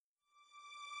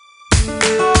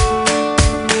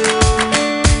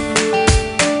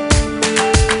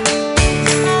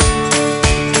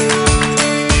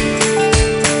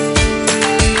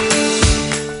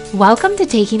Welcome to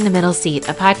Taking the Middle Seat,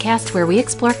 a podcast where we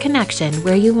explore connection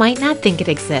where you might not think it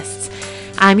exists.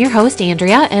 I'm your host,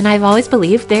 Andrea, and I've always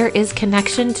believed there is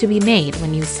connection to be made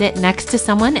when you sit next to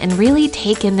someone and really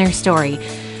take in their story.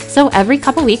 So every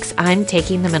couple weeks, I'm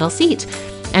taking the middle seat.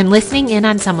 I'm listening in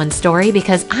on someone's story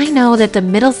because I know that the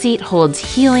middle seat holds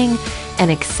healing and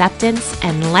acceptance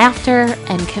and laughter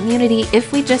and community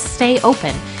if we just stay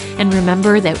open and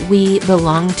remember that we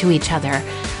belong to each other.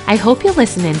 I hope you'll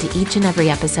listen in to each and every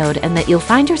episode and that you'll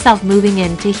find yourself moving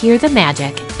in to hear the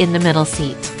magic in the middle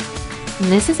seat.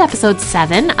 This is episode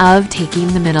 7 of Taking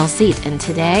the Middle Seat, and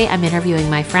today I'm interviewing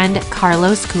my friend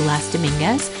Carlos Culas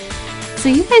Dominguez. So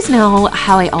you guys know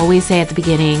how I always say at the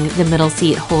beginning, the middle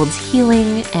seat holds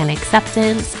healing and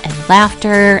acceptance and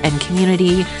laughter and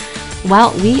community.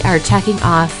 Well, we are checking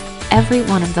off every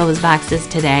one of those boxes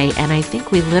today, and I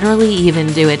think we literally even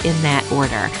do it in that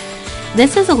order.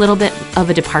 This is a little bit of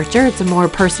a departure. It's a more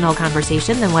personal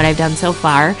conversation than what I've done so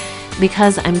far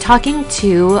because I'm talking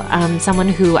to someone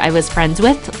who I was friends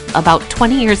with about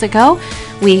 20 years ago.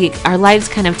 Our lives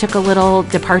kind of took a little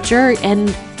departure,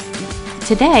 and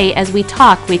today, as we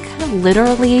talk, we kind of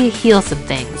literally heal some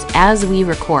things as we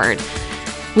record.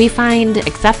 We find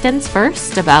acceptance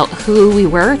first about who we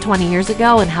were 20 years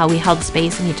ago and how we held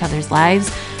space in each other's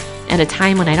lives at a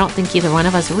time when I don't think either one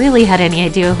of us really had any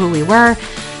idea who we were.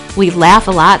 We laugh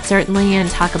a lot, certainly, and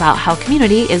talk about how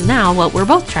community is now what we're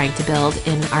both trying to build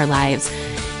in our lives.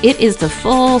 It is the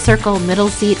full circle middle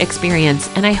seat experience,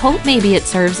 and I hope maybe it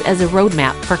serves as a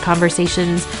roadmap for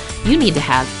conversations you need to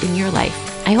have in your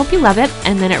life. I hope you love it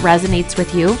and that it resonates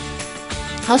with you.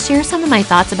 I'll share some of my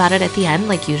thoughts about it at the end,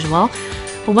 like usual.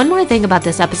 But one more thing about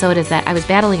this episode is that I was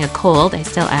battling a cold, I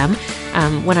still am,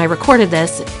 when I recorded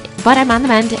this, but I'm on the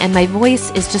mend and my voice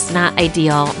is just not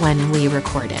ideal when we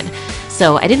recorded.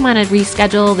 So I didn't want to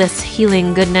reschedule this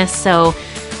healing goodness, so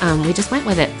we just went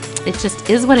with it. It just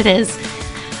is what it is.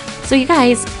 So you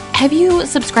guys, have you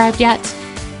subscribed yet?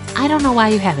 I don't know why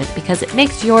you haven't, because it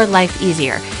makes your life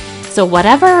easier. So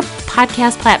whatever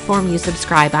podcast platform you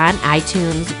subscribe on,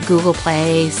 iTunes, Google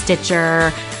Play,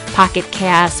 Stitcher, Pocket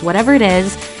Cast, whatever it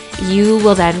is, you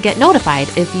will then get notified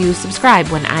if you subscribe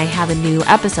when I have a new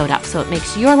episode up. So it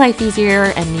makes your life easier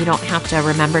and you don't have to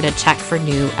remember to check for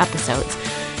new episodes.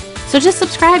 So just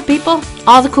subscribe, people.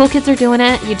 All the cool kids are doing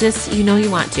it. You know you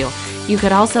want to. You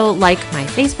could also like my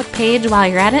Facebook page while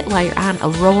you're at it, while you're on a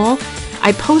roll.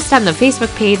 I post on the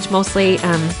Facebook page mostly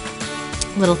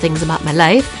little things about my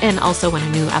life, and also when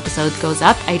a new episode goes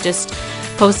up. I just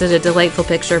posted a delightful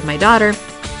picture of my daughter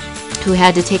who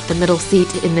had to take the middle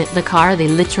seat in the car, the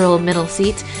literal middle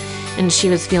seat, and she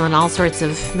was feeling all sorts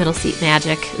of middle seat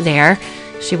magic there.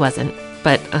 She wasn't,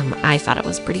 but I thought it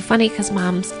was pretty funny because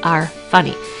moms are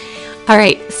funny. All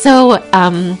right, so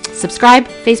subscribe,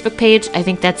 Facebook page. I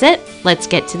think that's it. Let's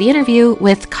get to the interview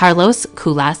with Carlos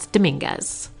Culas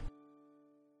Dominguez.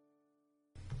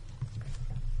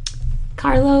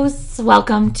 Carlos,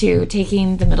 welcome to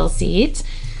Taking the Middle Seat.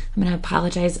 I'm going to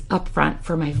apologize up front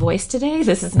for my voice today.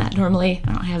 This is not normally,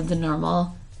 I don't have the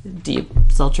normal deep,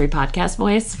 sultry podcast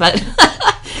voice, but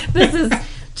this is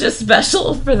just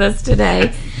special for this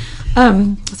today.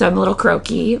 So I'm a little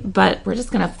croaky, but we're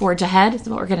just going to forge ahead. That's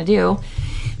what we're going to do.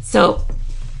 So,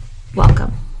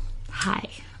 welcome. Hi.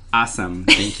 Awesome.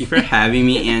 Thank you for having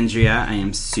me, Andrea. I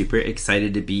am super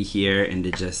excited to be here and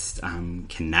to just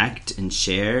connect and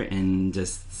share and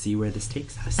just see where this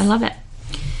takes us. I love it.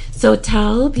 So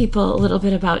tell people a little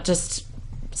bit about just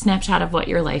a snapshot of what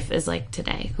your life is like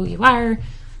today. Who you are,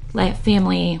 life,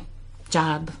 family,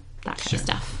 job, that kind of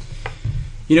stuff.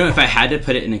 You know, if I had to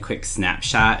put it in a quick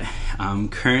snapshot,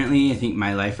 currently I think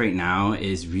my life right now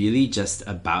is really just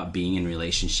about being in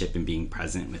relationship and being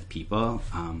present with people.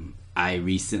 I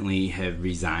recently have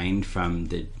resigned from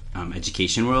the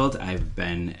education world. I've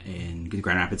been in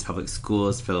Grand Rapids Public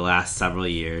Schools for the last several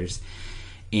years,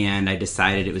 and I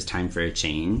decided it was time for a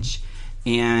change.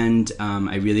 And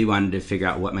I really wanted to figure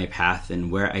out what my path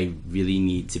and where I really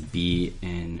need to be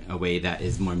in a way that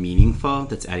is more meaningful,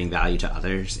 that's adding value to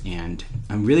others, and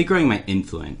I'm really growing my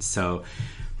influence. So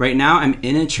right now I'm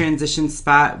in a transition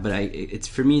spot, but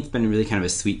for me it's been really kind of a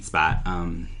sweet spot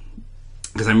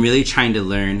because I'm really trying to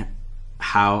learn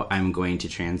how I'm going to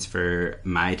transfer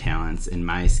my talents and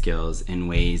my skills in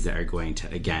ways that are going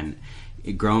to, again,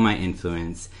 grow my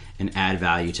influence and add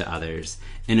value to others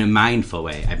in a mindful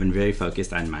way. I've been very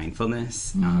focused on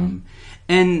mindfulness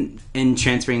and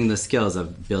transferring the skills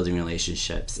of building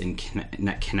relationships and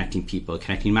connecting people,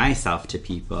 connecting myself to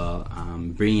people,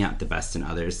 bringing out the best in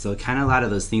others. So kind of a lot of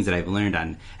those things that I've learned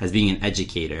on as being an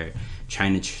educator,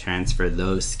 trying to transfer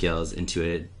those skills into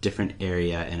a different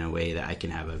area in a way that I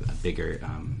can have a bigger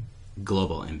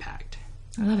global impact.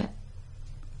 I love it.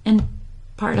 And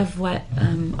part of what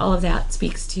all of that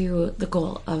speaks to the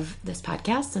goal of this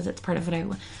podcast, so that's part of what I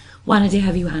wanted to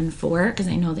have you on for, because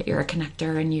I know that you're a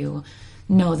connector and you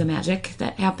know the magic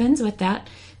that happens with that.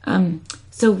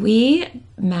 So we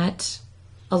met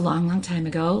a long, long time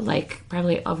ago, like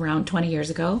probably around 20 years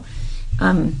ago,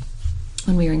 when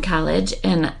we were in college,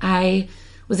 and I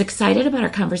was excited about our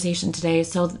conversation today.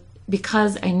 So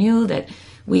because I knew that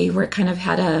we were kind of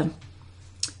had a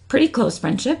pretty close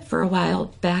friendship for a while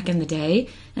back in the day,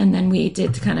 and then we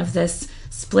did kind of this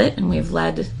split, and we've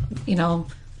led,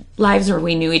 lives where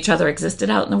we knew each other existed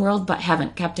out in the world, but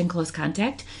haven't kept in close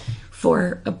contact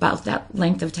for about that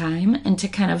length of time. And to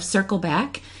kind of circle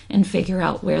back and figure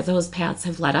out where those paths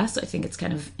have led us, I think it's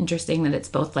kind of interesting that it's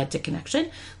both led to connection,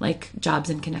 like jobs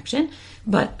and connection.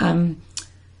 But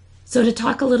so to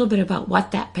talk a little bit about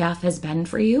what that path has been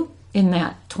for you in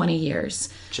that 20 years,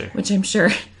 sure. Which I'm sure,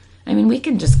 we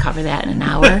can just cover that in an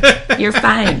hour. You're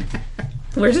fine.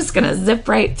 We're just going to zip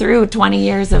right through 20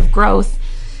 years of growth.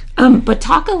 But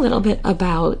talk a little bit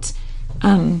about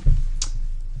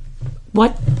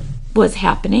what was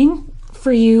happening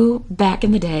for you back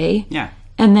in the day. Yeah.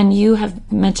 And then you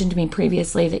have mentioned to me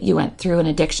previously that you went through an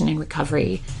addiction and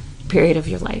recovery period of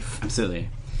your life. Absolutely.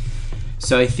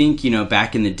 So I think,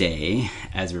 back in the day,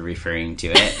 as we're referring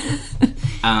to it,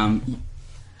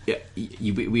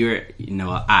 we were,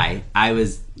 I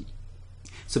was,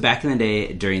 so back in the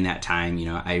day, during that time,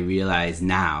 I realize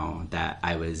now that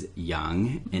I was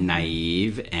young and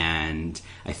naive, and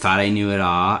I thought I knew it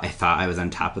all. I thought I was on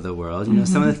top of the world.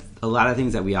 A lot of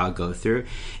things that we all go through,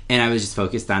 and I was just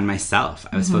focused on myself.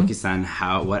 I was focused on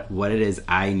what it is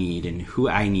I need and who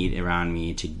I need around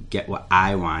me to get what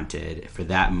I wanted for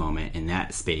that moment in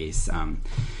that space.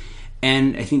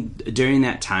 And I think during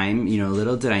that time,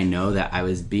 little did I know that I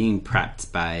was being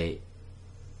prepped by.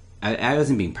 I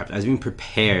wasn't being prepped. I was being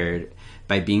prepared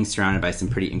by being surrounded by some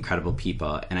pretty incredible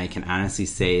people. And I can honestly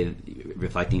say,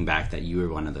 reflecting back, that you were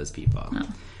one of those people.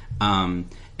 Oh.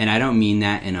 And I don't mean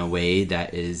that in a way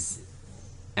that is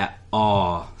at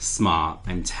all small.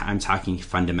 I'm talking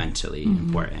fundamentally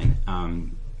important.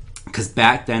 Because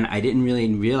back then, I didn't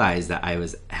really realize that I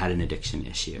had an addiction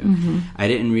issue. I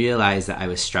didn't realize that I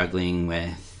was struggling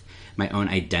with my own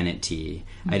identity.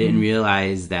 I didn't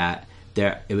realize that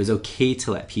it was okay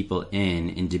to let people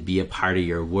in and to be a part of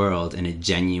your world in a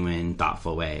genuine,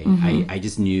 thoughtful way. I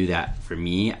just knew that for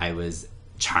me, I was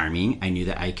charming. I knew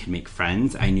that I could make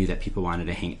friends. I knew that people wanted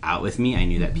to hang out with me. I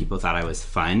knew that people thought I was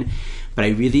fun. But I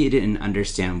really didn't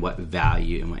understand what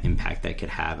value and what impact that could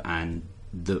have on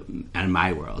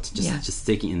my world, just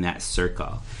sticking in that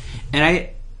circle. And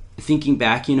thinking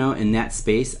back, in that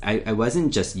space, I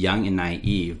wasn't just young and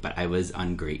naive, but I was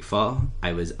ungrateful.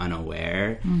 I was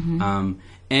unaware. And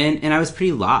I was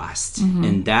pretty lost.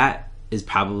 And that is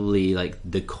probably like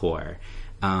the core.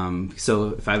 So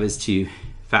if I was to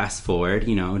fast forward,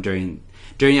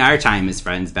 during our time as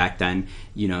friends back then,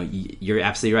 you're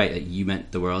absolutely right. Like, you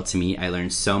meant the world to me. I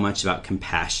learned so much about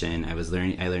compassion. I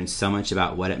learned so much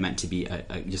about what it meant to be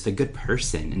just a good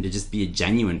person and to just be a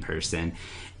genuine person.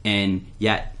 And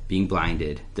yet being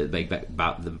blinded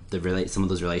about some of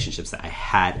those relationships that I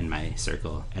had in my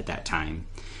circle at that time.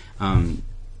 And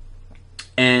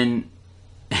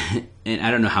I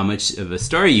don't know how much of a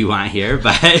story you want here,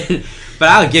 but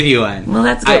I'll give you one. Well,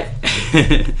 that's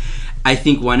good. I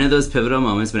think one of those pivotal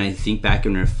moments when I think back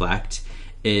and reflect,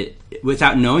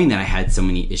 without knowing that I had so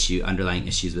many underlying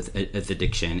issues with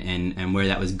addiction and where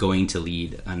that was going to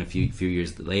lead on a few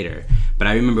years later. But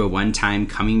I remember one time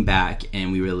coming back,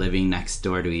 and we were living next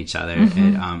door to each other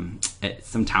at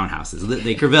some townhouses,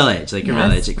 Laker Village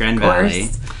at Grand Valley.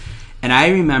 And I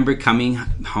remember coming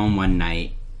home one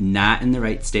night, not in the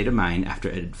right state of mind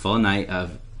after a full night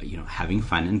of having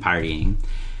fun and partying,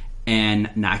 and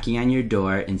knocking on your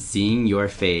door and seeing your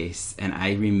face. And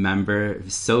I remember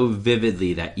so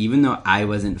vividly that even though I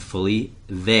wasn't fully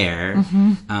there,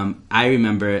 I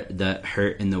remember the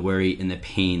hurt and the worry and the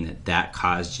pain that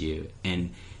caused you.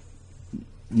 And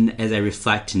as I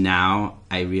reflect now,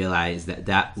 I realize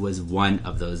that was one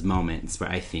of those moments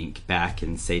where I think back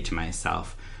and say to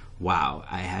myself, wow,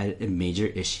 I had a major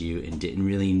issue and didn't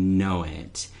really know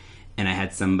it. And I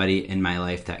had somebody in my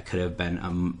life that could have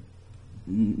been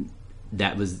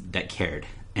that cared,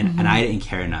 and I didn't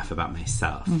care enough about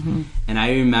myself. And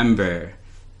I remember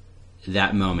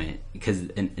that moment because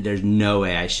there's no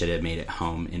way I should have made it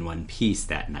home in one piece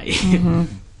that night.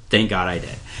 Thank God I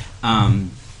did.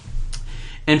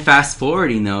 And fast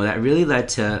forwarding though, that really led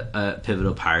to a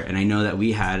pivotal part. And I know that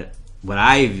we had what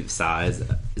I saw as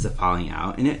as a falling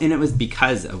out, and it was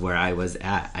because of where I was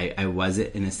at. I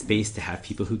wasn't in a space to have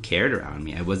people who cared around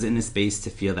me. I wasn't in a space to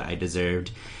feel that I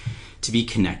deserved to be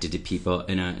connected to people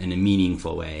in a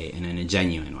meaningful way and in a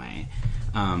genuine way.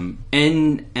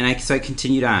 So I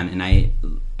continued on, and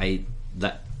I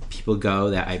let people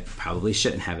go that I probably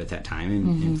shouldn't have at that time,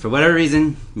 and for whatever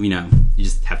reason, you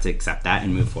just have to accept that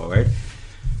and move forward.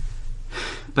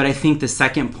 But I think the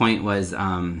second point was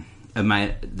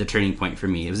the turning point for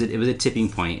me. It was a tipping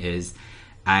point. Is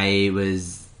I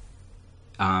was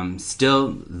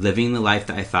still living the life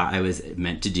that I thought I was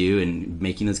meant to do, and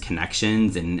making those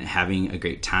connections and having a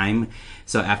great time.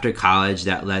 So after college,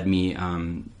 that led me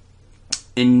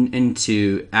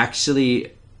into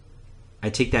actually. I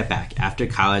take that back. After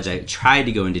college, I tried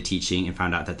to go into teaching and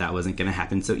found out that wasn't going to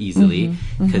happen so easily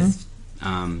because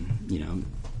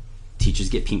teachers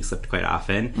get pink slipped quite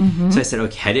often. So I said,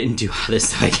 okay, I didn't do all this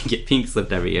so I can get pink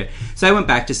slipped every year. So I went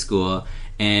back to school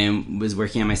and was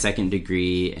working on my second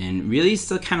degree, and really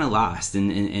still kind of lost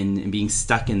and being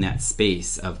stuck in that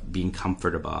space of being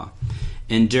comfortable.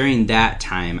 And during that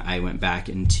time, I went back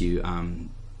into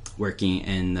working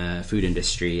in the food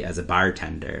industry as a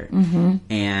bartender.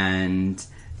 And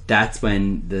that's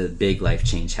when the big life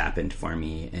change happened for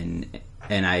me.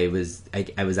 And I was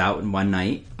out one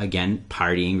night, again,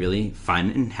 partying, really fun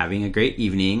and having a great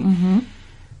evening.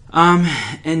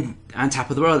 And on top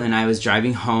of the world. And I was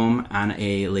driving home on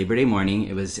a Labor Day morning.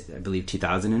 It was, I believe,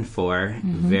 2004,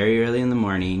 very early in the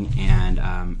morning. And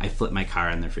I flipped my car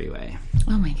on the freeway.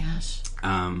 Oh my gosh.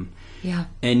 Yeah.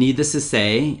 And needless to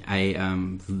say, I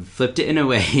flipped it in a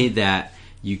way that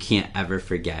you can't ever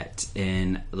forget,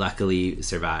 and luckily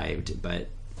survived. But,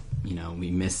 we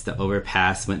missed the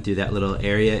overpass, went through that little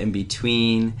area in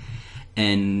between,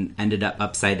 and ended up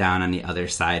upside down on the other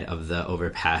side of the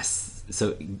overpass.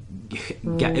 So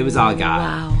it was all God.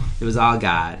 Wow. It was all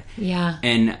God. Yeah.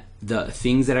 And the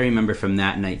things that I remember from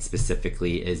that night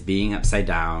specifically is being upside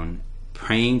down,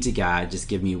 praying to God, just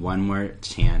give me one more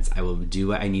chance. I will do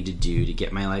what I need to do to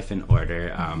get my life in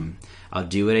order. I'll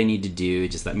do what I need to do.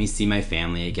 Just let me see my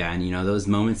family again. Those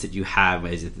moments that you have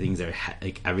as things are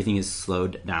like everything is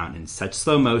slowed down in such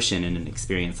slow motion in an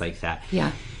experience like that.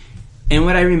 Yeah. And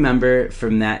what I remember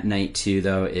from that night too,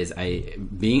 though, is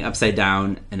being upside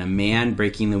down and a man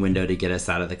breaking the window to get us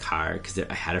out of the car, because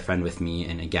I had a friend with me.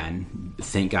 And again,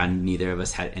 thank God neither of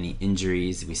us had any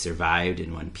injuries. We survived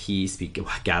in one piece. We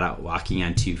got out walking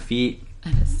on 2 feet.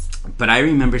 But I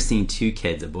remember seeing 2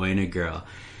 kids, a boy and a girl.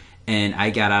 And I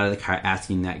got out of the car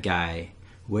asking that guy,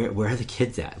 Where are the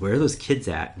kids at? Where are those kids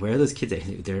at? Where are those kids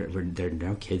at? There are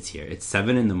no kids here. It's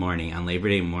 7 a.m. on Labor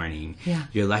Day morning. Yeah.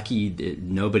 You're lucky that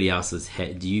nobody else was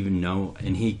hit. Do you even know?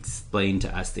 And he explained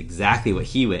to us exactly what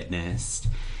he witnessed.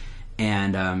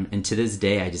 And to this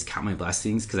day, I just count my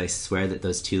blessings, because I swear that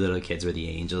those 2 little kids were the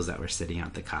angels that were sitting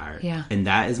out the car. Yeah. And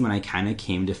that is when I kind of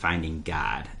came to finding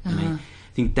God. And I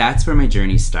think that's where my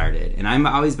journey started. And I've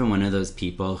always been one of those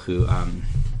people who...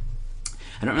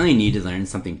 I don't really need to learn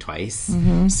something twice.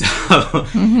 So,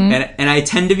 and I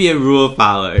tend to be a rule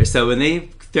follower. So when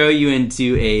they throw you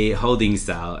into a holding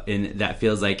cell, and that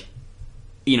feels like,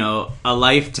 a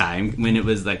lifetime, when it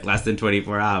was like less than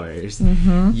 24 hours,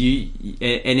 and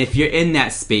if you're in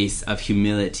that space of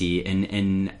humility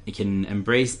and can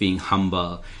embrace being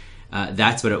humble,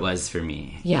 that's what it was for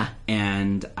me. Yeah.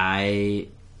 And I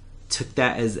took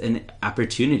that as an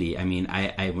opportunity. I mean,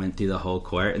 I went through the whole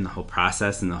court and the whole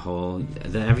process and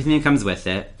everything that comes with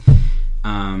it.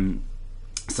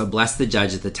 So bless the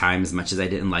judge at the time, as much as I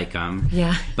didn't like him.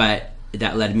 Yeah. But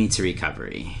that led me to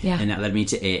recovery. Yeah. And that led me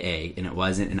to AA, and it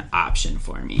wasn't an option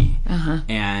for me.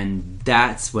 And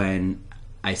that's when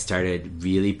I started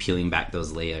really peeling back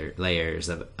those layers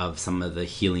of some of the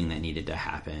healing that needed to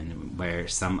happen, where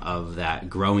some of that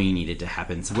growing needed to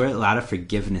happen, so where a lot of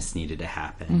forgiveness needed to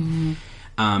happen.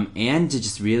 And to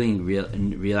just really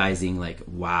realizing, like,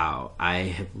 wow, I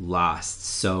have lost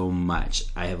so much.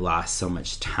 I have lost so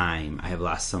much time. I have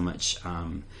lost so much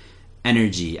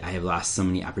energy. I have lost so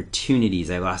many opportunities.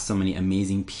 I have lost so many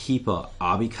amazing people,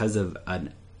 all because of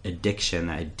an addiction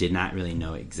that I did not really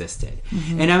know existed.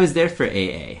 And I was there for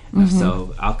AA.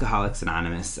 So Alcoholics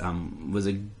Anonymous was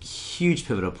a huge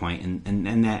pivotal point,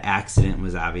 and that accident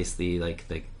was obviously like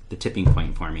the tipping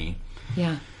point for me.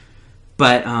 Yeah.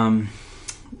 But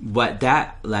what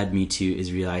that led me to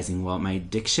is realizing, well, my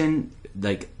addiction,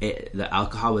 the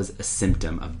alcohol was a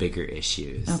symptom of bigger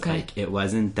issues. Okay. Like, it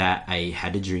wasn't that I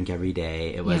had to drink every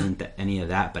day. It wasn't that any of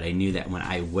that, but I knew that when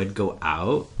I would go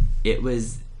out, it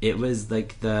was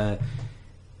that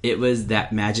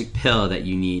magic pill that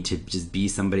you need to just be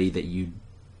somebody that you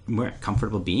weren't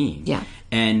comfortable being. Yeah.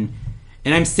 And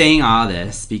And I'm saying all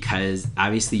this because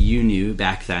obviously you knew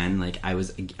back then, like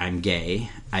I'm gay.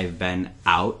 I've been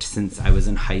out since I was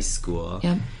in high school.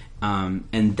 Yep.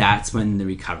 And that's when the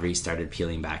recovery started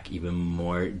peeling back even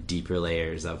more deeper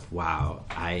layers of, wow,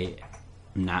 I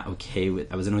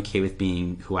wasn't okay with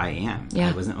being who I am. Yeah.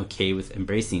 I wasn't okay with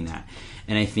embracing that.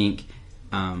 And I think,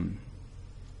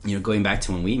 going back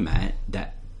to when we met,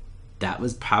 that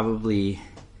was probably,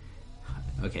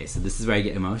 okay, so this is where I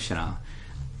get emotional.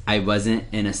 I wasn't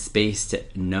in a space to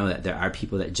know that there are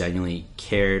people that genuinely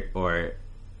cared or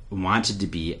wanted to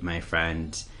be my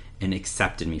friend and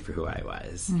accepted me for who I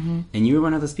was. Mm-hmm. And you were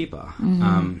one of those people.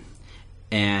 Mm-hmm.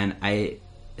 And I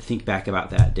think back about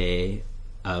that day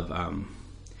of,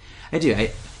 I do,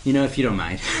 if you don't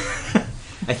mind,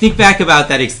 I think back about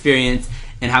that experience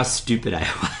and how stupid I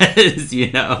was,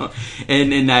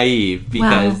 and naive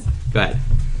because, go ahead.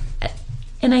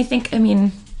 And I think,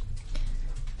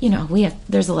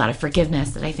 there's a lot of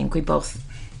forgiveness that I think we both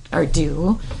are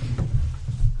due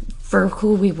for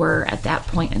who we were at that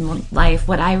point in life.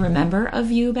 What I remember of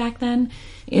you back then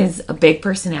is a big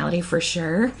personality for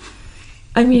sure.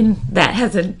 That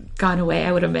hasn't gone away,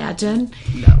 I would imagine.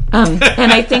 No.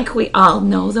 And I think we all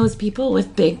know those people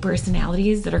with big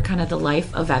personalities that are kind of the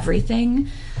life of everything.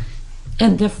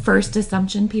 And the first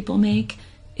assumption people make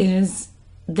is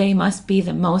they must be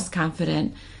the most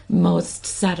confident, most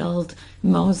settled,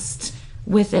 most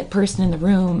with it person in the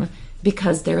room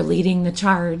because they're leading the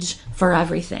charge for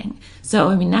everything.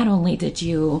 So, not only did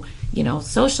you,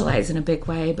 socialize in a big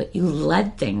way, but you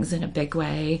led things in a big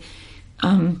way.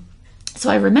 So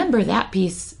I remember that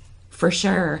piece for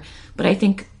sure. But I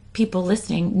think people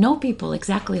listening know people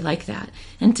exactly like that.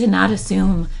 And to not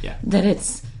assume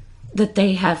that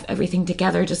they have everything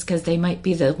together just because they might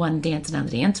be the one dancing on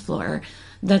the dance floor,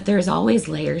 that there's always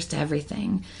layers to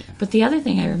everything. Yeah. But the other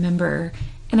thing I remember,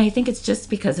 and I think it's just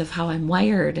because of how I'm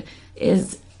wired,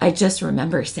 is I just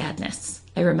remember sadness.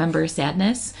 I remember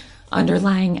sadness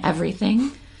underlying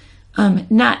everything.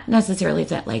 Not necessarily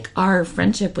that our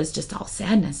friendship was just all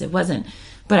sadness. It wasn't.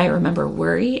 But I remember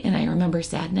worry and I remember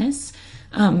sadness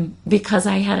because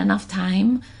I had enough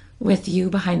time with you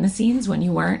behind the scenes when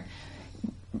you weren't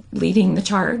leading the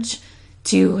charge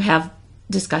to have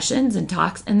discussions and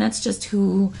talks. And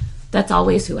that's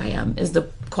always who I am, is the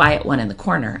quiet one in the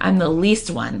corner. I'm the least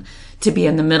one to be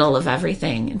in the middle of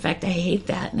everything. In fact, I hate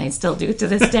that, and I still do to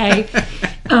this day.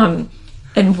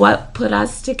 And what put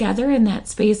us together in that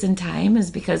space and time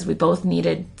is because we both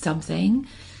needed something.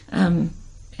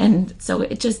 And so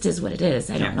it just is what it is.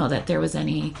 I don't know that there was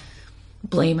any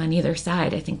blame on either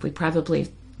side. I think we probably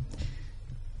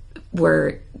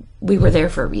were there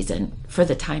for a reason, for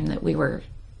the time that we were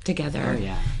together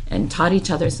and taught each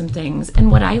other some things.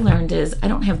 And what I learned is I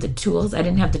didn't have the tools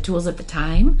at the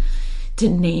time to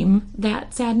name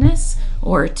that sadness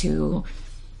or to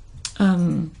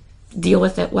deal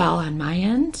with it well on my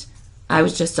end. I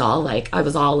was just all I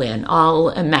was all in,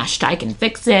 all enmeshed. I can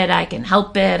fix it. I can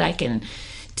help it. I can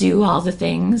do all the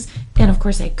things. And of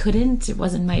course I couldn't. It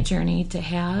wasn't my journey to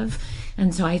have.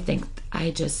 And so I think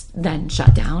I just then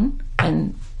shut down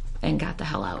and got the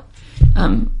hell out.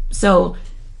 So,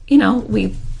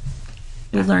 we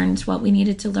learned what we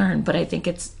needed to learn, but I think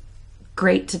it's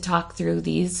great to talk through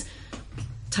these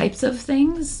types of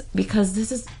things because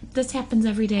this happens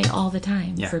every day, all the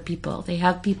time for people. They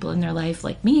have people in their life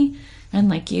like me and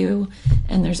like you,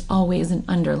 and there's always an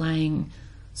underlying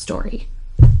story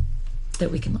that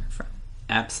we can learn from.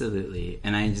 Absolutely.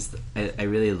 And I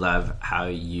really love how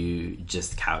you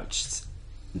just couched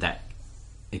that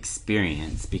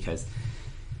experience, because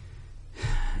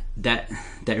that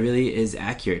really is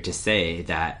accurate to say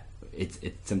that it's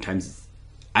sometimes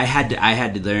I had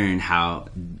to learn how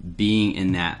being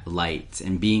in that light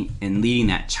and leading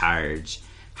that charge,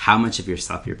 how much of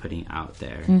yourself you're putting out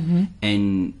there,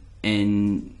 and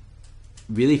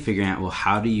really figuring out, well,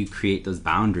 how do you create those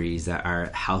boundaries that are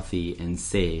healthy and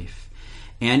safe,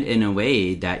 and in a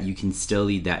way that you can still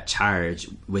lead that charge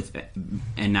with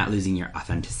and not losing your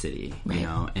authenticity,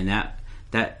 right. And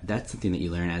that's something that you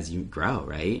learn as you grow,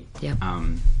 right? Yeah.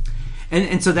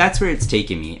 And so that's where it's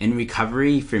taken me. And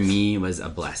recovery for me was a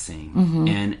blessing.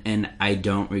 And I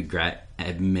don't regret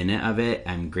a minute of it.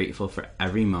 I'm grateful for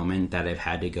every moment that I've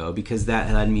had to go, because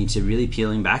that led me to really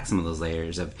peeling back some of those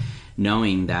layers of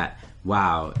knowing that,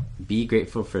 wow, be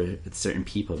grateful for certain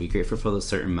people, be grateful for those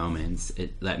certain moments.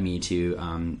 It led me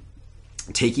to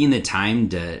taking the time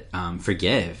to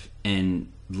forgive.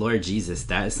 And Lord Jesus,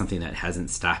 that is something that hasn't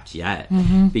stopped yet,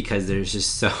 because there's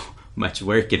just so much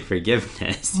work in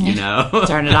forgiveness,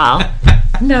 Darn it all.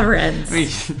 Never ends.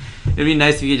 It'd be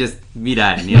nice if you could just be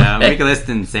done, make a list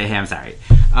and say, hey, I'm sorry.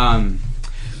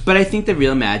 But I think the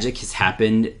real magic has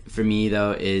happened for me,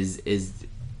 though, is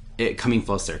it coming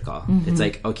full circle. It's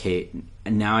like, okay,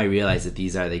 now I realize that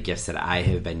these are the gifts that I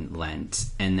have been lent,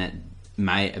 and that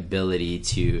my ability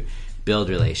to build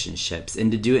relationships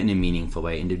and to do it in a meaningful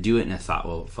way and to do it in a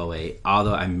thoughtful way,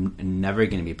 although I'm never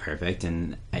going to be perfect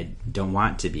and I don't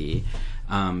want to be,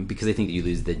 because I think that you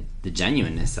lose the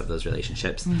genuineness of those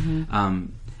relationships.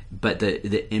 But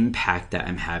the impact that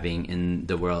I'm having in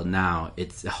the world now,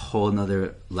 it's a whole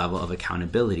nother level of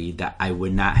accountability that I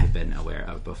would not have been aware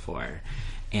of before,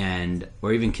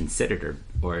 or even considered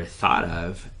or thought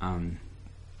of.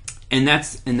 And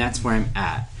that's where I'm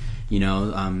at.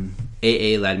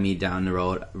 AA led me down the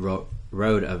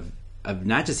road of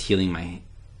not just healing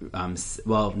not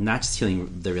just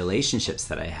healing the relationships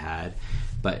that I had,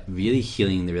 but really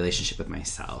healing the relationship with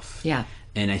myself. Yeah.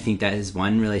 And I think that is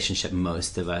one relationship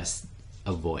most of us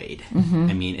avoid.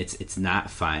 I mean, it's not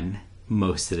fun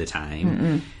most of the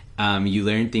time. You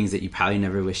learn things that you probably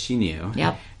never wished you knew.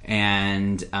 Yep.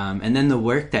 And then the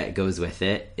work that goes with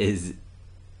it is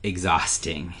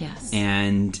exhausting. Yes.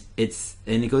 And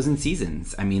it goes in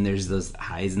seasons. I mean, there's those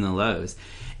highs and the lows.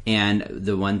 And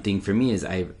the one thing for me is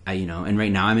I and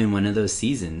right now I'm in one of those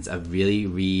seasons of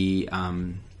really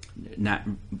not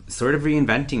sort of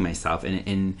reinventing myself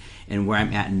and where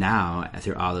I'm at now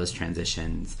through all those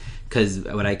transitions. Because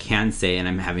what I can say, and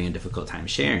I'm having a difficult time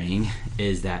sharing,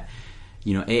 is that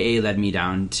AA led me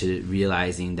down to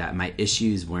realizing that my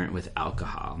issues weren't with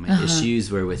alcohol. My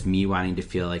issues were with me wanting to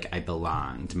feel like I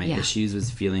belonged. My issues was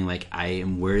feeling like I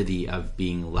am worthy of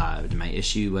being loved. My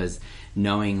issue was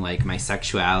knowing like my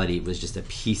sexuality was just a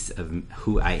piece of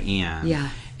who I am. Yeah.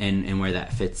 And where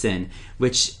that fits in,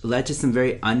 which led to some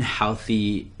very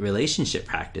unhealthy relationship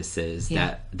practices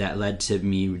that led to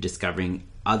me discovering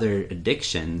other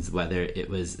addictions, whether it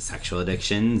was sexual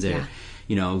addictions or,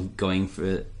 going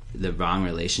for the wrong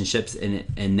relationships.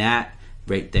 And that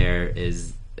right there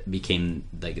became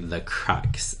like the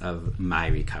crux of my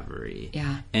recovery.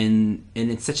 Yeah. And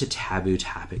it's such a taboo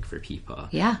topic for people.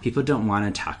 Yeah. People don't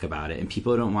want to talk about it, and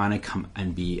people don't want to come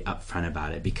and be upfront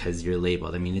about it because you're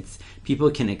labeled. I mean,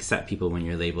 people can accept people when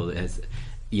you're labeled as,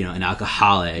 an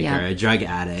alcoholic or a drug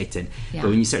addict, but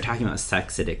when you start talking about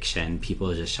sex addiction,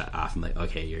 people just shut off and like,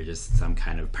 okay, you're just some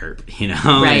kind of perp,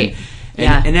 Right.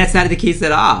 And that's not the case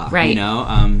at all. Right.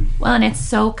 Well, and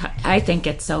I think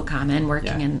it's so common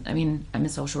working in, I mean, I'm a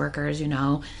social worker, as you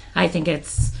know. I think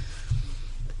it's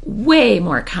way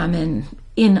more common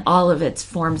in all of its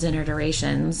forms and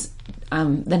iterations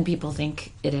than people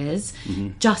think it is.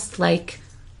 Just like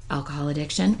alcohol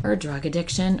addiction or drug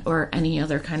addiction or any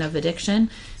other kind of addiction.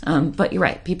 But you're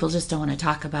right. People just don't want to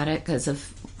talk about it because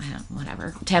of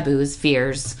whatever, taboos,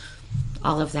 fears,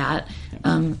 all of that.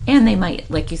 And they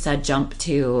might, like you said, jump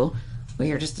to, well,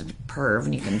 you're just a perv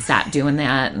and you can stop doing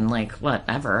that and like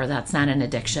whatever. That's not an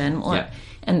addiction.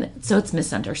 And so it's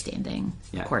misunderstanding,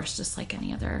 of course, just like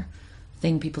any other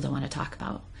thing people don't want to talk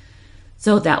about.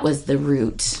 So that was the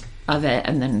root of it.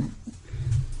 And then,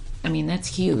 I mean,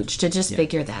 that's huge to just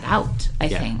figure that out, I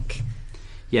think.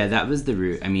 Yeah, that was the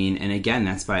root. I mean, and again,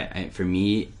 that's why for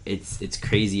me, it's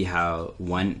crazy how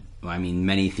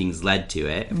many things led to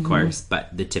it, of course,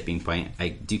 but the tipping point I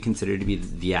do consider to be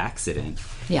the accident.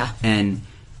 Yeah. And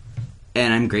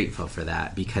I'm grateful for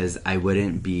that because I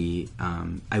wouldn't be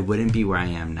where I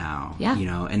am now. Yeah.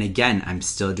 And again, I'm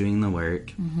still doing the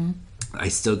work. I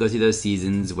still go through those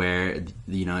seasons where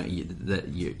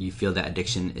you feel that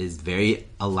addiction is very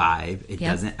alive. It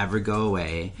doesn't ever go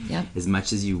away. As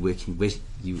much as you wish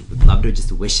you would love to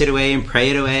just wish it away and pray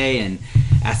it away and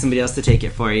ask somebody else to take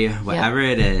it for you. Whatever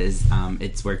it is,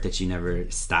 it's work that you never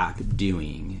stop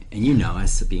doing. And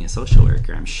as being a social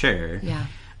worker, I'm sure. Yeah.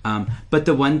 But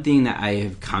the one thing that I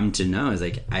have come to know is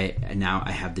like I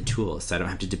have the tools, so I don't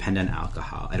have to depend on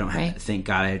alcohol. I don't have thank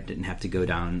God I didn't have to go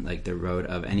down like the road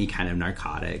of any kind of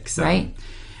narcotics.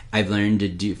 I've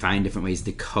learned to find different ways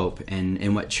to cope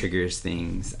and what triggers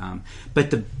things. But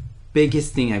the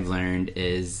biggest thing I've learned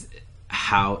is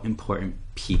how important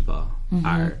people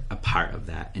are a part of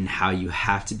that, and how you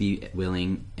have to be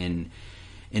willing and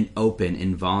open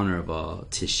and vulnerable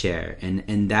to share.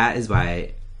 And that is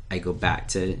why I go back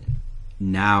to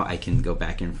now. I can go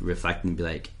back and reflect and be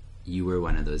like, you were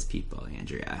one of those people,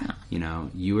 Andrea.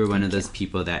 You were one of those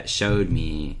people that showed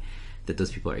me that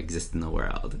those people exist in the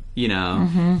world.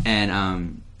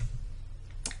 And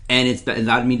it's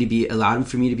allowed for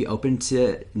me to be open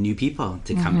to new people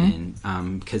to come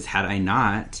in. Because had I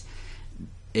not,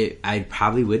 I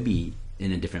probably would be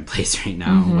in a different place right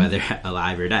now, whether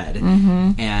alive or dead.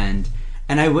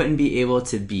 And I wouldn't be able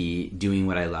to be doing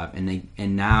what I love.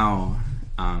 And now,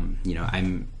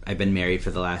 I've been married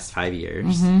for the last 5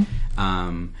 years.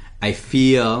 I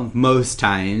feel most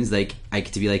times like I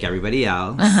get to be like everybody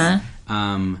else.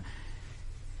 I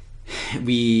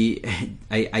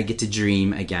get to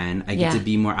dream again. I get to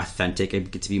be more authentic. I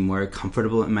get to be more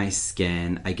comfortable in my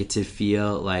skin. I get to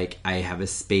feel like I have a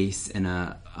space and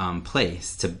a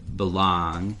place to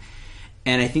belong.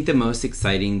 And I think the most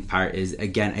exciting part is,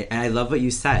 again, and I love what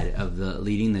you said of the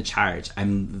leading the charge.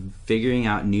 I'm figuring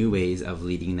out new ways of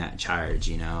leading that charge.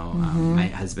 My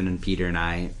husband and Peter and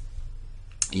I,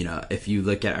 if you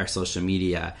look at our social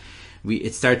media,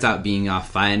 it starts out being all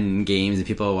fun games and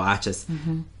people will watch us,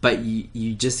 but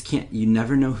you just can't, you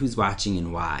never know who's watching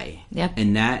and why. Yep.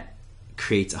 And that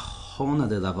creates a whole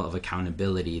nother level of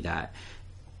accountability that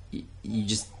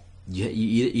either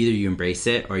you embrace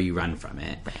it or you run from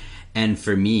it. Right. And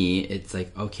for me, it's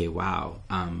like, okay, wow,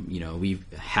 we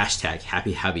hashtag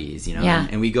happy hubbies,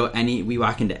 and we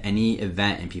walk into any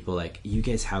event and people like, you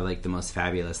guys have like the most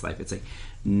fabulous life. It's like,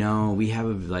 no, we have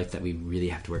a life that we really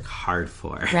have to work hard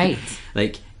for. Right.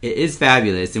 Like, it is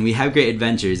fabulous and we have great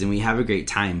adventures and we have a great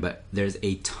time, but there's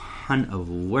a ton of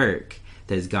work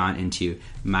that has gone into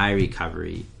my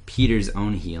recovery, Peter's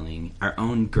own healing, our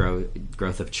own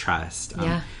growth of trust.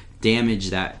 Damage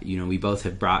that we both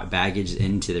have brought baggage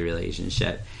into the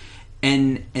relationship,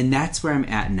 and that's where I'm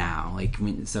at now.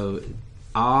 So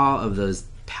all of those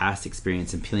past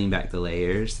experience and peeling back the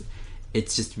layers,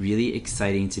 it's just really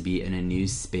exciting to be in a new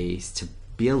space, to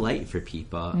be a light for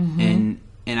people. And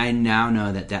I now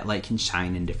know that light can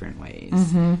shine in different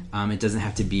ways. It doesn't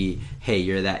have to be, hey,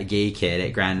 you're that gay kid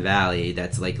at Grand Valley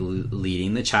that's like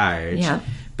leading the charge.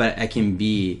 But I can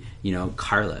be,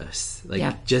 Carlos.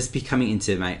 Just becoming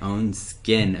into my own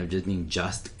skin of just being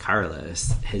just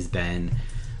Carlos has been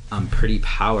pretty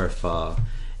powerful.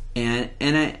 And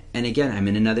again, I'm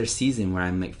in another season where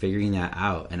I'm like figuring that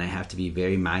out, and I have to be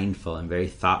very mindful and very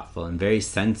thoughtful and very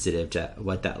sensitive to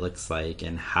what that looks like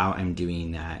and how I'm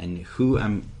doing that and who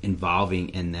I'm involving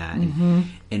in that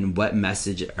and what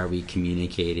message are we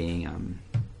communicating.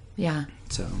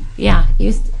 So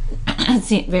you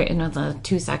see, in the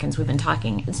 2 seconds we've been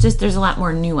talking, it's just there's a lot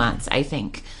more nuance, I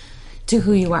think, to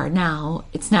who you are now.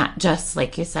 It's not just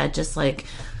like you said, just like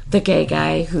the gay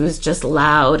guy who's just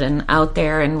loud and out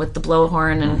there and with the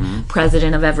blowhorn and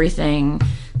president of everything.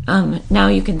 Now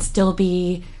you can still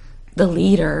be the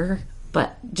leader,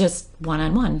 but just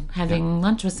one-on-one, having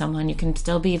lunch with someone. You can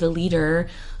still be the leader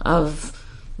of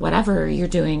whatever you're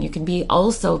doing. You can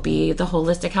also be the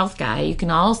holistic health guy. You can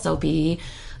also be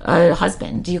a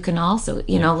husband. You can also,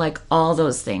 like all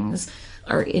those things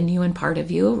are in you and part of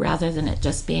you, rather than it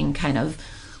just being kind of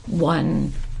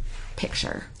one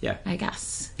picture. I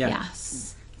guess.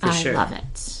 Yes. Sure. I love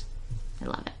it.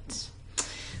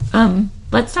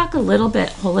 Let's talk a little bit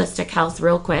holistic health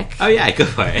real quick. Oh yeah, go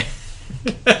for it.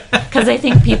 Because I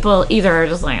think people either are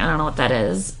just like, I don't know what that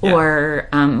is, or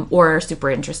are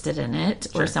super interested in it,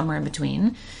 or somewhere in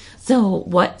between. So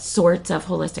what sorts of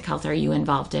holistic health are you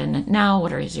involved in now?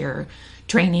 What is your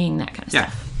training, that kind of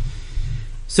stuff?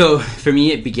 So for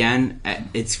me, it began,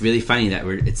 it's really funny that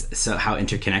it's so how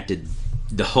interconnected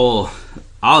all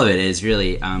of it is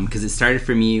really, because it started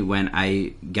for me when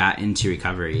I got into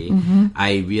recovery.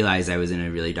 I realized I was in a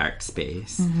really dark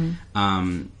space.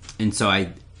 And so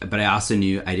but I also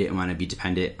knew I didn't want to be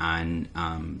dependent on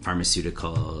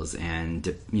pharmaceuticals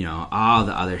and all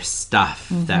the other stuff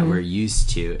that we're used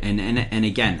to. And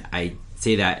again, I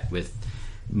say that with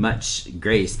much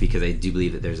grace because I do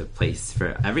believe that there's a place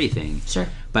for everything. Sure.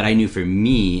 But I knew for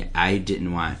me, I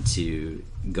didn't want to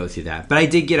go through that. But I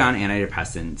did get on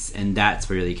antidepressants, and that's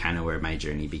really kind of where my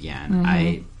journey began.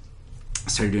 I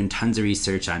started doing tons of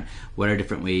research on what are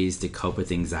different ways to cope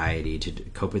with anxiety, to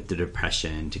cope with the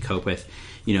depression, to cope with,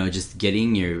 just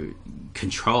getting your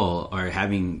control or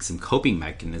having some coping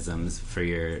mechanisms for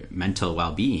your mental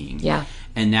well-being.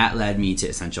 And that led me to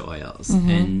essential oils.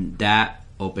 And that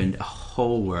opened a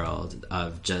whole world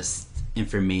of just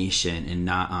information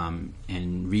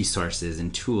and resources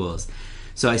and tools.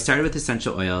 So I started with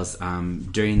essential oils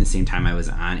during the same time I was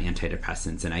on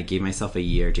antidepressants, and I gave myself a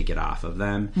year to get off of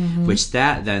them, which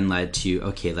that then led to,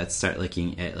 okay, let's start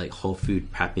looking at like whole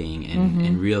food prepping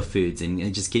and real foods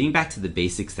and just getting back to the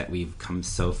basics that we've come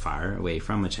so far away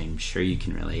from, which I'm sure you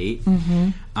can relate.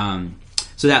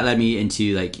 So that led me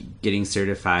into like getting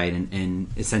certified in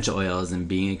essential oils and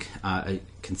being a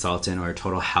consultant or a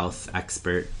total health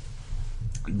expert,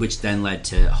 which then led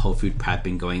to whole food prep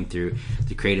and going through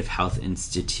the Creative Health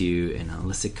Institute and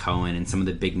Alyssa Cohen and some of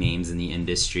the big names in the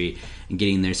industry and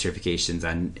getting their certifications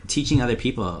on teaching other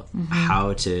people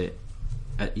how to,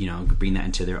 bring that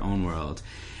into their own world.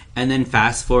 And then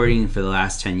fast forwarding for the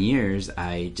last 10 years,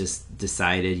 I just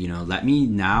decided, let me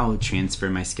now transfer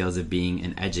my skills of being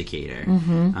an educator.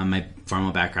 My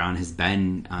formal background has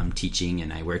been teaching,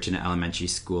 and I worked in an elementary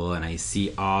school, and I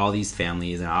see all these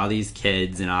families and all these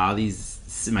kids and all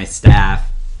my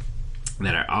staff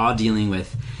that are all dealing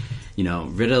with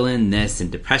Ritalin this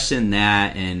and depression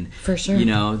that, and for sure,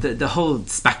 the whole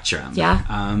spectrum.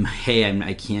 Yeah. Hey,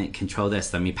 I can't control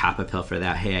this. Let me pop a pill for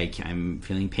that. Hey, I'm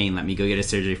feeling pain. Let me go get a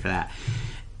surgery for that.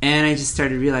 And I just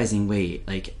started realizing, wait,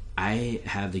 like I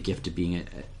have the gift of being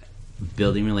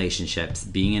building relationships,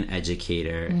 being an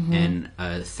educator, and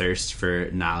a thirst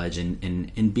for knowledge,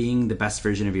 and being the best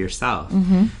version of yourself.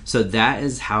 So that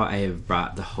is how I have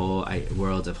brought the whole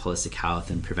world of holistic health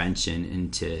and prevention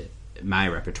into my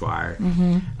repertoire.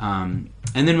 And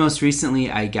then most recently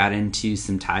I got into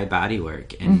some Thai body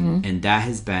work, and that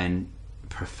has been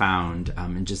profound,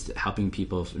 and just helping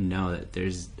people know that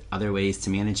there's other ways to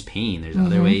manage pain, there's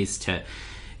other ways to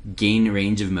gain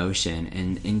range of motion,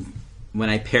 and when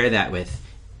I pair that with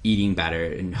eating better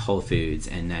and whole foods,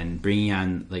 and then bringing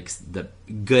on like the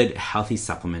good healthy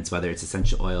supplements, whether it's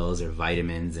essential oils or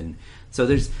vitamins, and so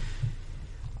there's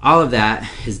all of that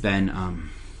has been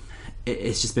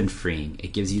it's just been freeing.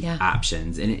 It gives you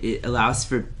options, and it allows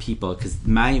for people, because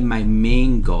my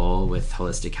main goal with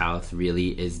holistic health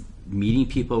really is meeting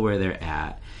people where they're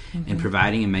at and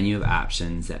providing a menu of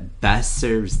options that best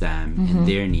serves them and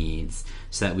their needs,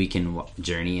 so that we can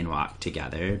journey and walk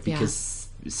together, because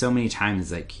so many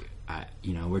times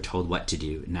we're told what to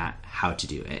do, not how to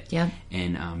do it.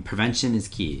 And prevention is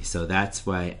key, so that's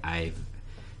why I've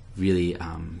really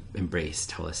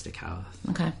embraced holistic health.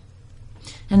 Okay.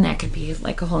 And that could be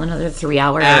like a whole another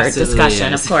 3-hour Absolutely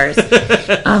discussion, is. of course.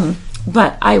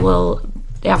 But I will,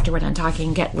 after we're done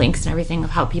talking, get links and everything of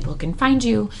how people can find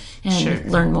you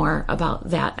and learn more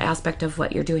about that aspect of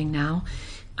what you're doing now.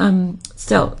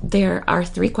 So there are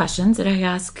 3 questions that I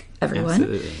ask everyone.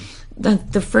 Absolutely.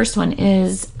 The first one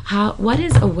is, what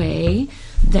is a way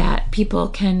that people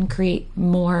can create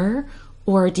more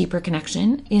or deeper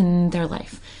connection in their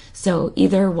life? So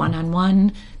either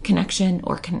one-on-one connection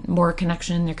or more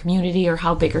connection in their community, or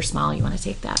how big or small you want to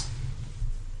take that.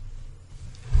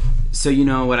 So,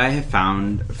 what I have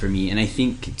found for me, and I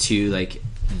think too, like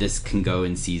this can go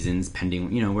in seasons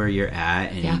pending, where you're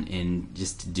at, and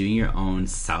just doing your own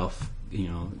self,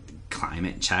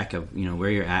 climate check of,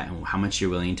 where you're at and how much you're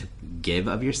willing to give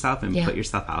of yourself and put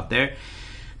yourself out there.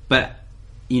 But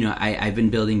I've been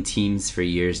building teams for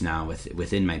years now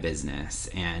within my business,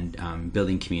 and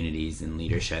building communities and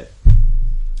leadership.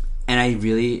 And I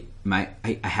really,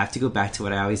 I have to go back to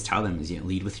what I always tell them is,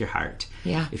 lead with your heart.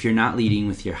 Yeah. If you're not leading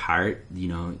with your heart,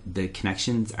 the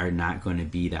connections are not going to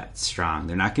be that strong.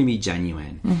 They're not going to be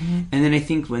genuine. And then I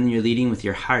think when you're leading with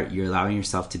your heart, you're allowing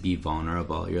yourself to be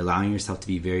vulnerable. You're allowing yourself to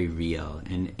be very real.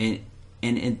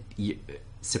 And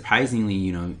surprisingly,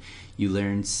 you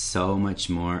learn so much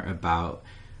more about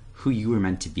who you were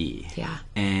meant to be. Yeah.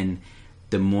 And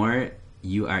the more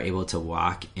you are able to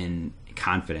walk in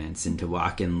confidence and to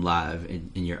walk in love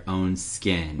in your own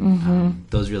skin,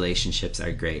 those relationships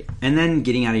are great. And then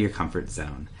getting out of your comfort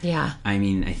zone. Yeah. I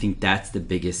mean, I think that's the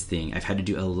biggest thing. I've had to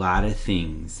do a lot of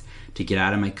things to get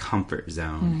out of my comfort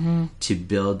zone, to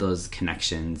build those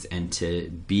connections and to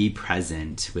be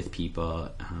present with people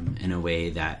in a way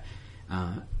that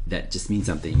that just means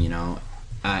something,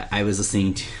 I was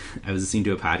listening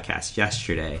to a podcast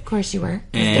yesterday. Of course you were.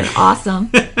 And they're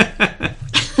awesome.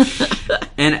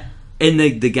 and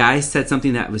the guy said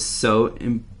something that was so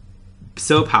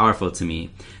powerful to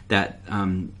me, that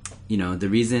the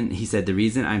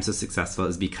reason I'm so successful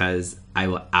is because I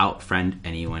will out-friend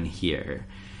anyone here.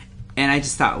 And I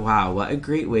just thought, wow, what a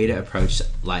great way to approach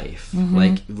life.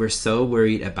 Like, we're so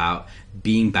worried about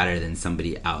being better than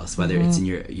somebody else, whether it's in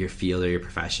your field or your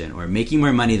profession, or making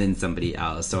more money than somebody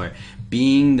else, or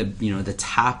being the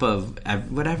top of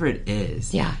whatever it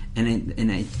is. Yeah.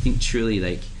 And I think truly,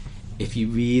 like, if you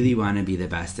really want to be the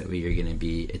best at what you're going to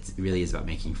be, it really is about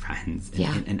making friends.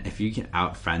 And if you can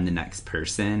out-friend the next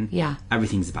person,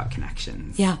 everything's about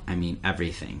connections. Yeah. I mean,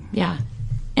 everything. Yeah.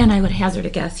 And I would hazard a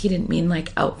guess, he didn't mean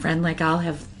like out-friend, like I'll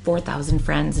have 4,000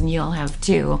 friends and you'll have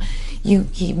 2.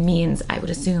 He means, I would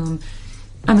assume,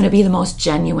 I'm going to be the most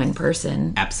genuine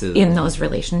person. Absolutely. In those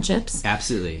relationships.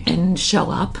 Absolutely. And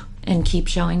show up and keep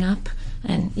showing up.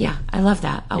 And I love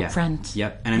that, out-friend.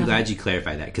 Yep. And I'm glad you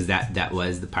clarified that, because that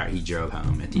was the part he drove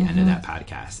home at the end of that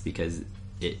podcast, because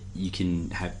you can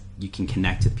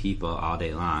connect with people all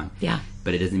day long. Yeah.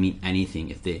 But it doesn't mean anything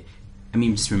if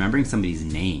just remembering somebody's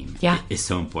name is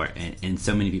so important, and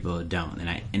so many people don't,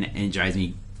 and it drives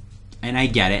me, and I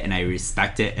get it, and I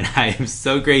respect it, and I am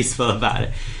so graceful about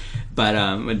it. But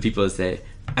when people say,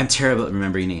 I'm terrible at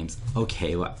remembering names.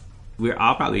 Okay, well, we're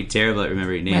all probably terrible at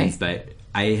remembering names, but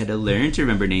I had to learn to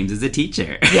remember names as a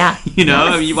teacher. Yeah. You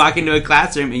know, you walk into a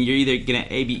classroom and you're either going to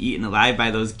be eaten alive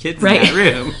by those kids in that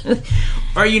room,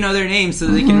 or you know their names so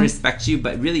they can respect you,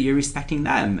 but really you're respecting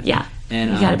them. Yeah.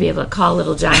 And you got to be able to call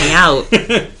little Johnny out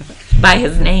by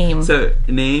his name. So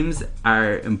names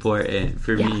are important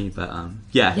for me, but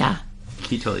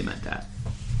he totally meant that.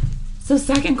 So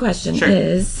second question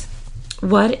is,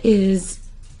 what is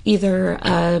either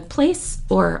a place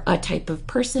or a type of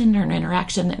person or an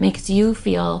interaction that makes you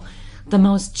feel the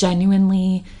most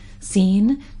genuinely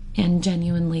seen and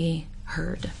genuinely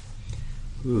heard?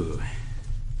 Ooh.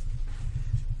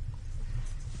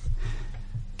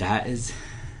 That is...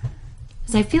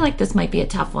 So I feel like this might be a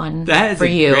tough one for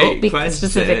you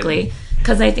specifically.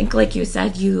 Because I think, like you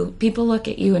said, people look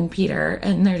at you and Peter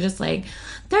and they're just like,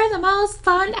 they're the most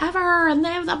fun ever and they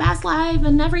have the best life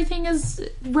and everything is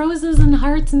roses and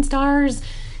hearts and stars.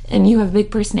 And you have a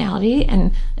big personality,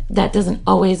 and that doesn't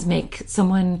always make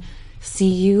someone see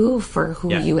you for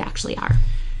who you actually are.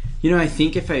 You know, I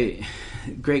think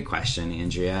great question,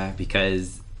 Andrea,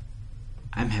 because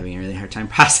I'm having a really hard time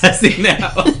processing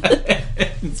now.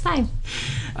 It's fine.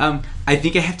 I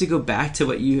think I have to go back to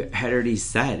what you had already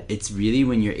said. It's really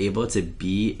when you're able to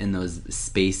be in those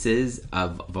spaces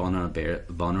of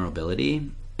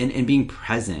vulnerability and being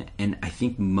present. And I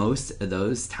think most of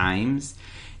those times,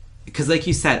 because like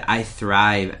you said, I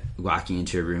thrive walking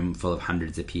into a room full of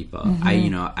hundreds of people.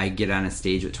 I get on a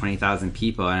stage with 20,000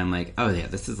 people and I'm like, oh yeah,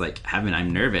 this is like heaven.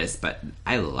 I'm nervous, but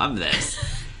I love this.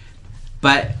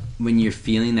 But when you're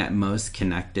feeling that most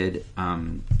connected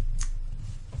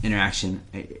interaction,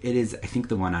 it is, I think,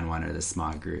 the one-on-one or the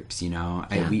small groups, you know.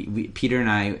 We Peter and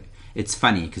I, it's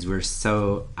funny because we're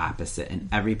so opposite in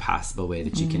every possible way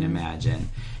that you can imagine.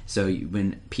 So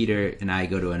when Peter and I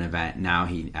go to an event, now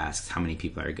he asks how many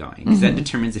people are going, because that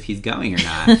determines if he's going or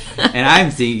not. And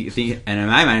I'm thinking, and in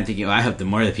my mind, I'm thinking, I hope the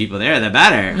more the people there, the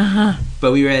better.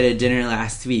 But we were at a dinner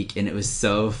last week, and it was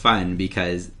so fun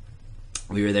because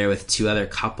we were there with two other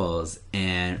couples,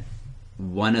 and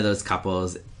one of those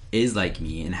couples is like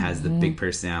me and has the big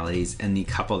personalities, and the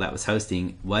couple that was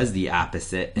hosting was the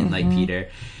opposite and like Peter.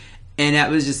 And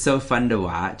that was just so fun to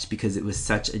watch because it was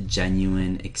such a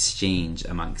genuine exchange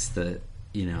amongst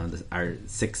our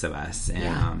six of us.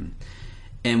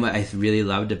 And what I really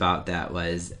loved about that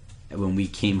was when we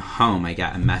came home, I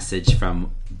got a message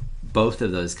from both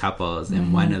of those couples,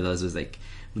 and one of those was like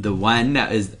the one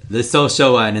that was the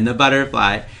social one and the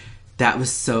butterfly. That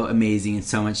was so amazing and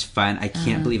so much fun. I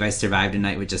can't believe I survived a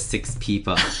night with just 6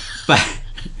 people. But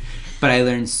I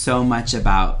learned so much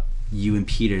about you and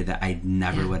Peter that I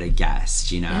never would have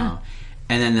guessed, you know? Yeah.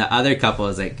 And then the other couple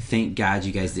is like, thank God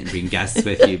you guys didn't bring guests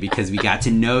with you because we got to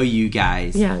know you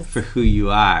guys for who you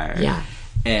are. Yeah.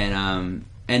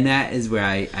 And that is where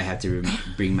I have to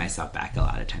bring myself back a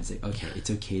lot of times. Like, okay, it's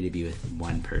okay to be with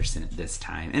one person at this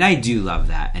time. And I do love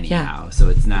that anyhow. Yeah. So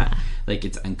it's not like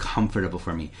it's uncomfortable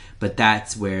for me. But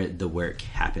that's where the work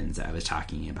happens that I was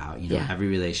talking about. You know, every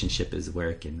relationship is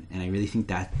work. And I really think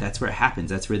that's where it happens.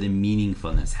 That's where the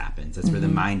meaningfulness happens. That's where the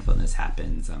mindfulness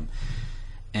happens.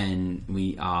 And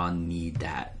we all need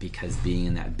that because being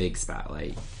in that big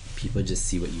spotlight, people just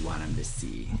see what you want them to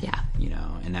see. Yeah. You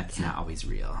know, and that's not always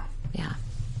real. Yeah.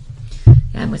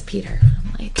 And with Peter,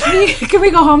 I'm like, can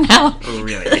we go home now? Oh,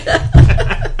 really?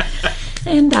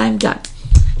 And I'm done.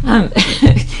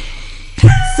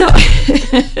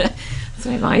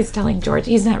 So I'm always telling George,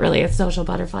 he's not really a social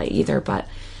butterfly either, but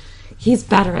he's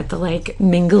better at the like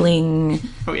mingling,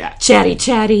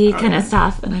 chatty kind of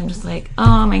stuff. And I'm just like,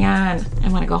 oh my God, I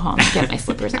want to go home and get my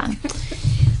slippers on.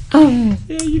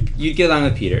 You'd get along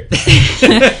with Peter.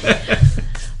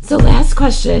 So last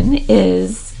question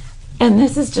is, and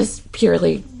this is just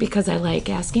purely because I like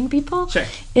asking people,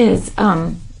 is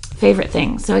favorite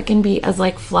thing. So it can be as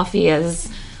like fluffy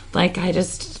as like I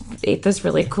just ate this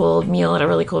really cool meal at a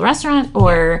really cool restaurant,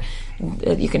 or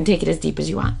you can take it as deep as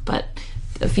you want, but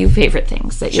a few favorite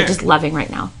things that you're just loving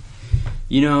right now.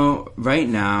 You know, right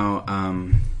now,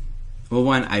 well,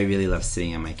 one, I really love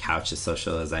sitting on my couch as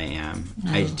social as I am.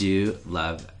 Oh. I do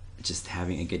love just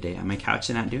having a good day on my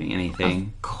couch and not doing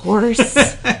anything. Of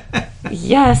course.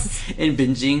 Yes. And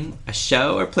binging a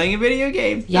show or playing a video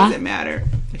game. Yeah. Doesn't matter.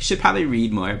 I should probably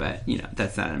read more, but, you know,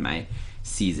 that's not in my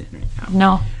season right now.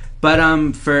 No.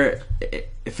 But for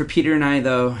Peter and I,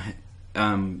 though,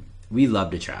 we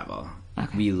love to travel.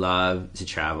 Okay. We love to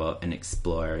travel and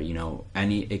explore, you know,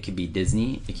 it could be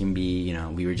Disney. It can be, you know,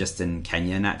 we were just in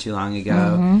Kenya not too long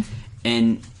ago. Mm-hmm.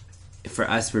 And for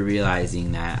us, we're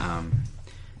realizing that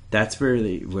that's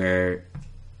really where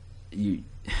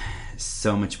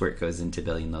so much work goes into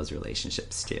building those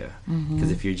relationships too.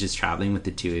 Because if you're just traveling with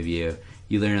the two of you,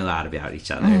 you learn a lot about each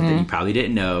other that you probably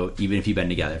didn't know, even if you've been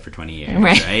together for 20 years,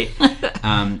 right?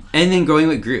 And then going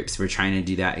with groups, we're trying to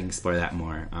do that and explore that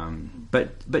more.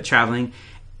 But traveling.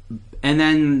 And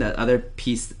then the other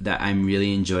piece that I'm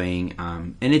really enjoying,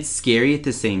 and it's scary at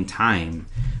the same time,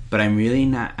 but I'm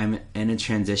in a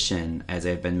transition, as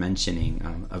I've been mentioning,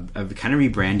 of kind of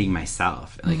rebranding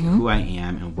myself, like who I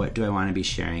am and what do I want to be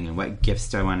sharing and what gifts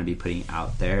do I want to be putting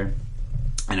out there.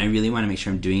 And I really want to make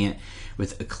sure I'm doing it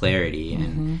with a clarity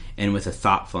and with a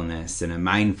thoughtfulness and a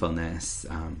mindfulness.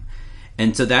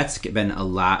 And so that's been a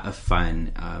lot of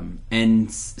fun. And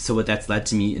so what that's led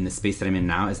to me in the space that I'm in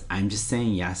now is I'm just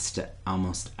saying yes to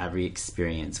almost every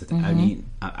experience with any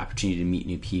opportunity to meet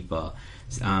new people.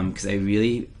 Because I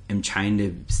really am trying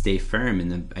to stay firm in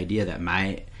the idea that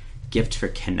my gift for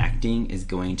connecting is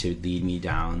going to lead me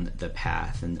down the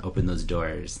path and open those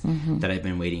doors that I've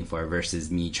been waiting for,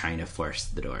 versus me trying to force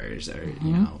the doors or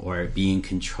or be in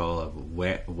control of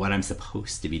what I'm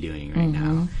supposed to be doing right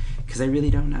now, because I really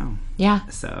don't know. Yeah.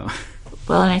 So,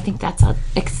 well, and I think that's an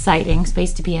exciting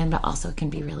space to be in, but also can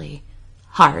be really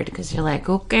hard because you're like,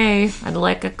 okay, I'd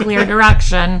like a clear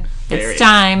direction. It's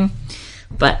time.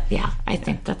 But yeah, I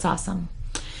think that's awesome.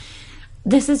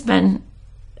 This has been,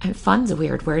 fun's a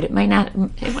weird word. It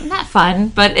wasn't that fun,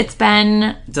 but it's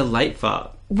been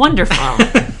delightful. Wonderful.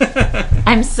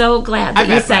 I'm so glad that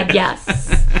you said yes.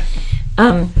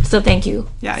 So thank you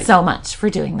so much for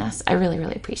doing this. I really,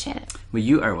 really appreciate it. Well,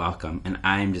 you are welcome. And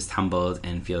I'm just humbled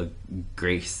and feel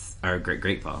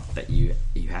grateful that you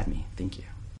had me. Thank you.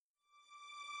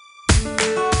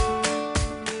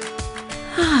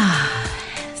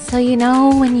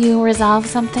 So when you resolve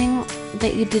something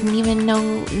that you didn't even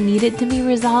know needed to be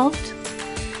resolved?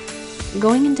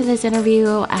 Going into this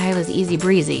interview, I was easy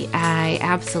breezy. I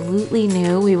absolutely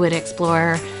knew we would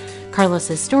explore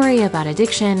Carlos's story about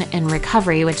addiction and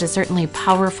recovery, which is certainly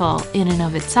powerful in and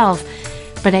of itself.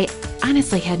 But I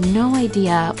honestly had no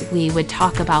idea we would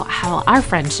talk about how our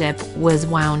friendship was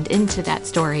wound into that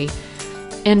story.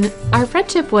 And our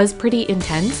friendship was pretty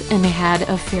intense and it had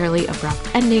a fairly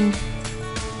abrupt ending.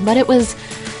 But it was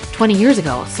 20 years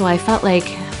ago, so I felt like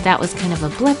that was kind of a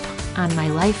blip on my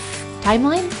life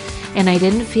timeline, and I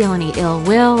didn't feel any ill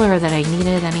will or that I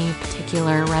needed any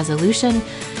particular resolution.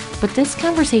 But this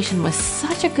conversation was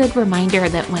such a good reminder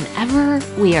that whenever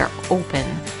we are open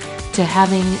to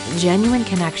having genuine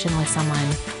connection with someone,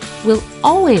 we'll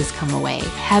always come away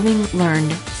having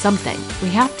learned something. We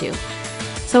have to.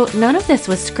 So none of this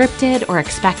was scripted or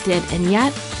expected, and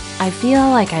yet I feel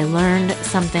like I learned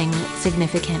something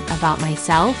significant about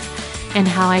myself and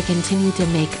how I continue to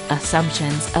make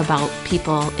assumptions about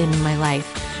people in my life.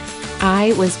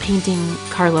 I was painting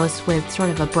Carlos with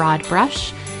sort of a broad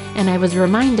brush, and I was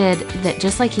reminded that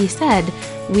just like he said,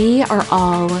 we are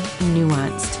all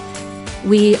nuanced.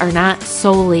 We are not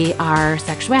solely our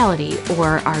sexuality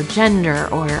or our gender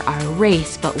or our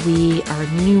race, but we are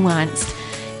nuanced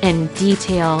and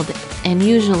detailed and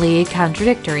usually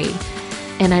contradictory.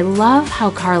 And I love how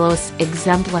Carlos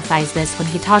exemplifies this when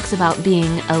he talks about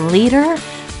being a leader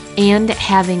and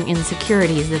having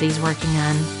insecurities that he's working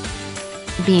on,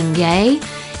 being gay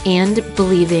and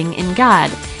believing in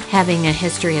God, having a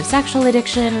history of sexual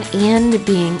addiction, and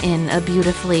being in a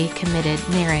beautifully committed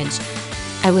marriage.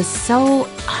 I was so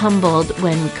humbled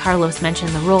when Carlos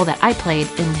mentioned the role that I played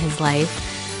in his life.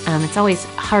 It's always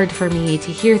hard for me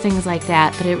to hear things like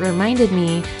that, but it reminded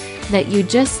me that you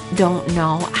just don't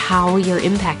know how you're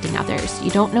impacting others. You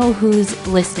don't know who's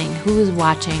listening, who's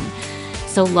watching.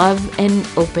 So love and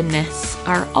openness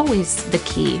are always the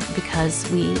key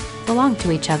because we belong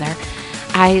to each other.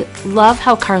 I love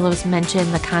how Carlos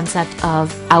mentioned the concept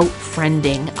of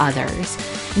outfriending others.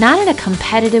 Not in a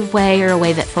competitive way or a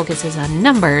way that focuses on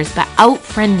numbers, but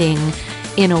outfriending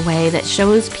in a way that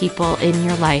shows people in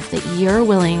your life that you're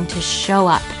willing to show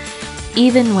up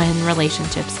even when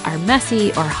relationships are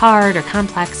messy or hard or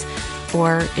complex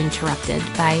or interrupted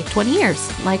by 20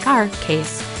 years, like our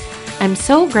case. I'm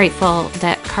so grateful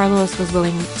that Carlos was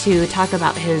willing to talk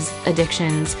about his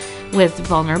addictions with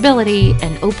vulnerability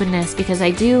and openness, because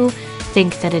I do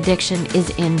think that addiction is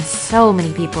in so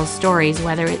many people's stories,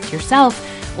 whether it's yourself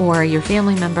or your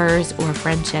family members or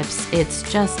friendships. It's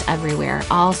just everywhere,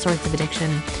 all sorts of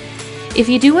addiction. If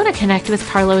you do want to connect with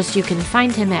Carlos, you can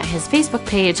find him at his Facebook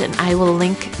page, and I will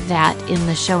link that in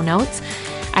the show notes.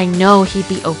 I know he'd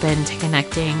be open to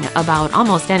connecting about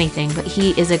almost anything, but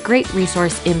he is a great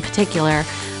resource in particular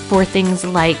for things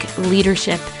like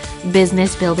leadership,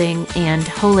 business building, and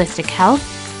holistic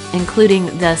health, including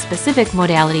the specific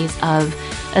modalities of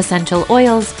essential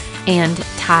oils, and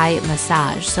Thai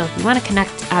massage. So if you want to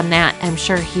connect on that, I'm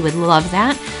sure he would love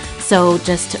that. So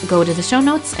just go to the show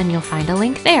notes and you'll find a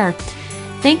link there.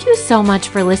 Thank you so much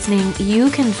for listening.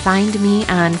 You can find me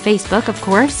on Facebook, of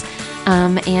course,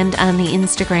 and on the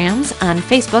Instagrams. On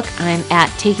Facebook, I'm at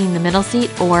Taking the Middle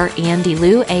Seat or Andy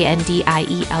Lou,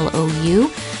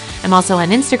 ANDIELOU. I'm also on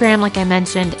Instagram, like I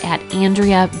mentioned, at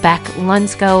Andrea Beck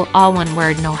Lunsko, all one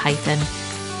word, no hyphen.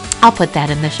 I'll put that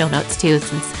in the show notes too,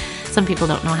 since some people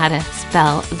don't know how to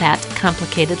spell that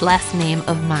complicated last name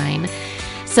of mine.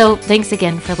 So thanks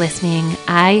again for listening.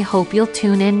 I hope you'll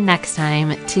tune in next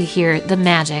time to hear the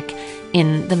magic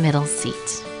in the middle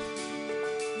seat.